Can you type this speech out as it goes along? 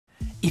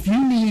If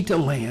you need to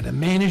land a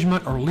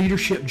management or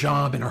leadership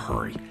job in a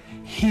hurry,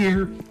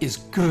 here is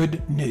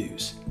good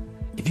news.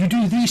 If you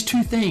do these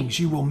two things,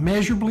 you will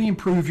measurably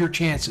improve your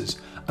chances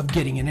of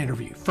getting an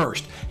interview.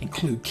 First,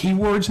 include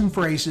keywords and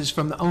phrases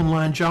from the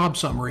online job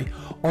summary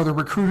or the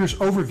recruiter's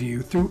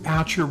overview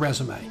throughout your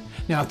resume.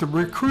 Now, if the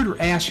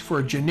recruiter asks for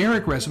a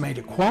generic resume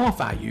to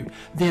qualify you,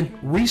 then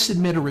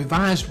resubmit a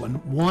revised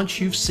one once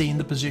you've seen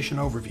the position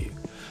overview.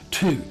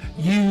 2,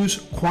 use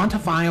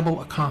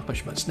quantifiable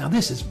accomplishments. Now,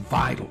 this is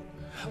vital.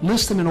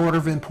 List them in order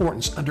of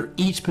importance under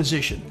each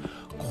position.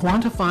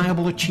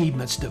 Quantifiable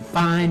achievements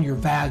define your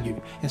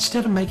value.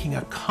 Instead of making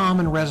a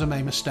common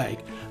resume mistake,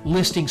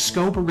 listing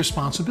scope or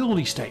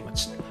responsibility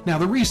statements. Now,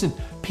 the reason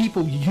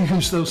people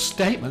use those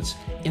statements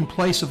in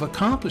place of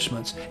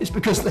accomplishments is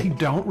because they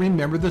don't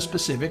remember the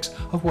specifics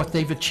of what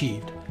they've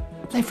achieved.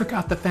 They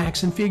forgot the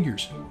facts and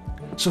figures.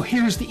 So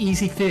here's the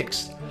easy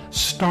fix.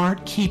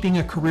 Start keeping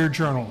a career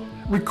journal.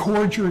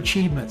 Record your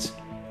achievements.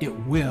 It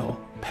will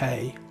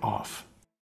pay off.